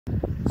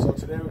So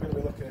today we're going to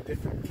be looking at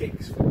different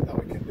kicks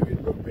that we can do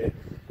in rugby.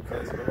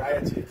 There's a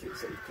variety of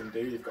kicks that you can do.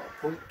 You've got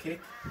a punt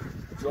kick,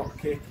 a drop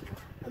kick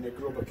and a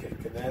grubber kick,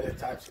 and they're the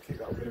types of kick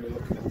that we're going to be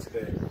looking at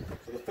today.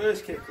 So the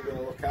first kick we're going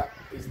to look at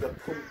is the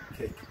punt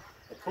kick.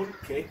 The punt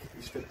kick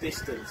is for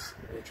distance.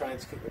 You're trying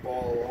to kick the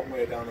ball a long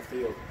way down the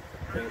field.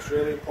 And it's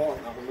really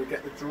important that when we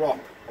get the drop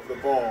of the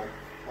ball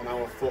on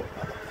our foot,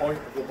 that the point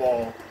of the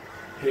ball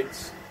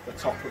hits the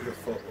top of the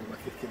foot when we're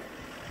kicking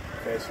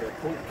it. Okay, so a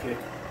punt kick,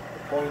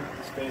 the point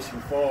is facing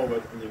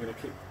forward and you're going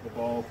to kick the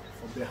ball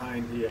from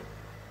behind here,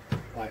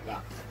 like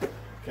that.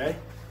 Okay,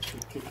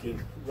 you're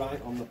kicking right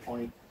on the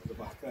point of the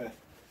back there.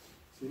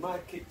 So you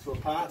might kick to a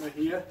partner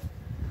here,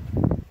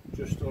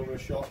 just over a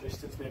short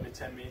distance, maybe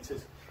 10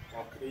 metres,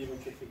 or could even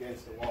kick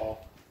against the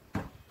wall.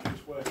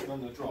 Just working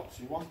on the drop.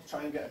 So you want to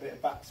try and get a bit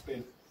of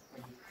backspin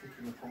when you're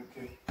kicking the punt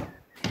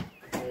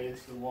kick, way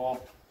into the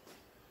wall.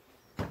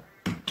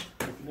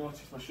 If you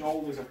notice, my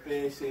shoulders are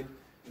facing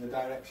in the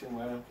direction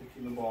where I'm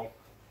kicking the ball.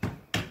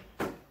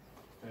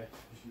 Okay,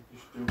 you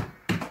just do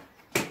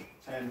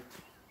 10,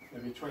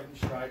 maybe 20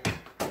 strikes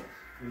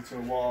into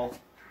a wall,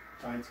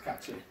 trying to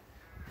catch it.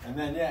 And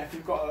then yeah, if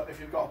you've got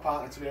a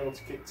partner to be able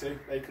to kick to,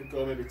 they could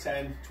go maybe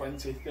 10,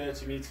 20,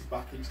 30 metres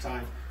back each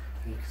time,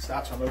 and you can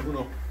start to have a run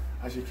up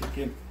as you kick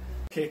in.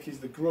 Kick is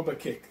the grubber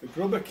kick. The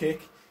grubber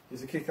kick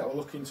is the kick that we're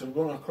looking to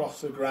run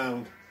across the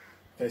ground.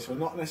 Okay, so we're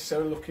not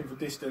necessarily looking for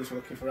distance, we're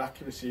looking for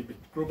accuracy, but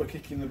grubber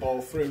kicking the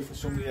ball through for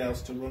somebody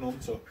else to run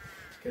onto.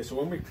 Okay, so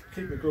when we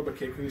kick the grubber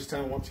kick, we this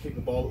time want to kick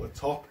the ball at the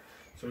top,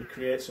 so we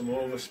create some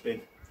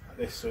overspin like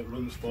this, so it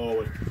runs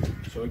forward.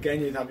 So again,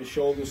 you'd have your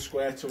shoulders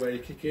square to where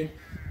you're kicking,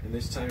 and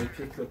this time you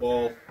kick the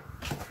ball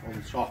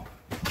on top.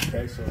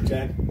 Okay, so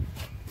again,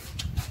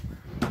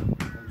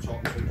 on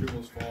top, so it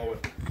dribbles forward.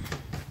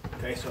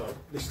 Okay, so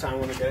this time I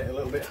want to get it a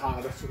little bit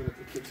harder, so we're going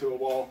to kick it to a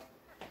wall.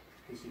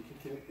 Okay, so you're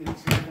kicking it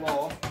into the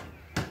floor,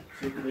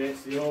 so it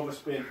creates the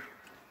overspin.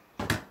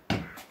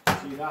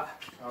 See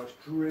that? So it's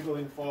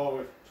dribbling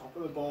forward, top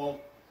of the ball,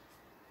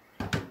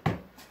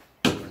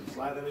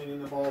 slightly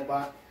leaning the ball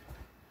back,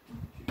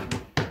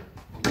 kicking it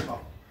on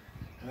top.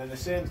 And then the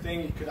same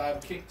thing, you could either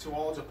kick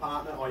towards a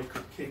partner or you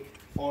could kick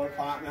for a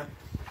partner.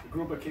 The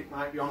grubber kick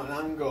might be on an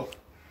angle,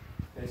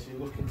 okay, so you're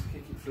looking to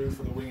kick it through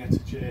for the winger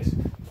to chase,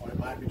 or it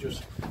might be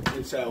just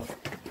yourself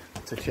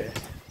to chase.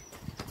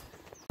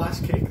 The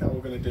last kick that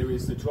we're going to do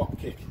is the drop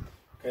kick.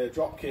 Okay, the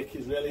drop kick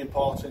is really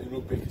important in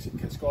rugby because it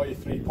can score you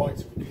 3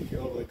 points if you kick it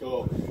over the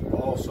goal,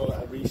 but also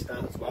at a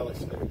restart as well. It's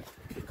the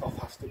kick-off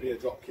has to be a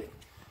drop kick.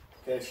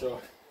 Okay, so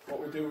what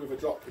we do with a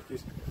drop kick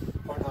is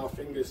point our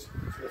fingers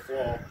to the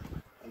floor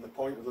and the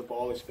point of the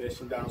ball is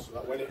facing down, so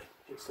that when it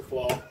hits the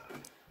floor,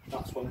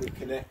 that's when we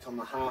connect on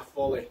the half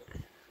volley.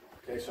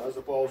 Okay, so as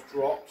the ball's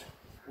dropped,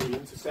 we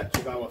intercept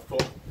with our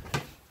foot.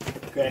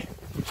 Okay,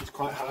 which is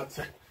quite hard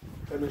to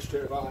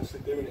demonstrate without actually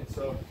doing it.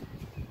 So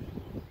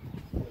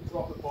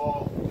drop the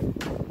ball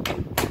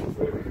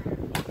through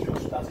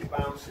just as it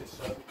bounces,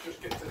 so if you just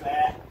get to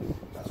there,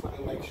 that's when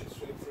the leg should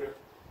swing through.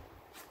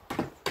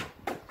 So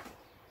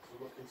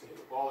looking to hit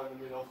the ball in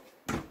the middle.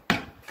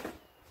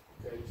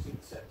 Okay, just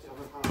intercept it on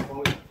the half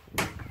volley.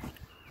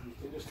 You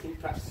can just keep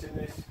practicing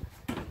this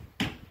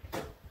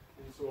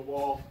into a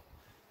wall,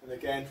 and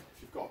again,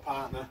 if you've got a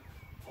partner,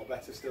 or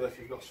better still if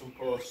you've got some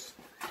posts,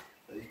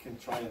 that you can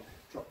try and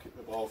drop kick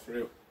the ball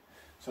through.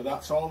 So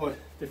that's all the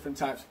different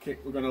types of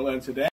kick we're going to learn today.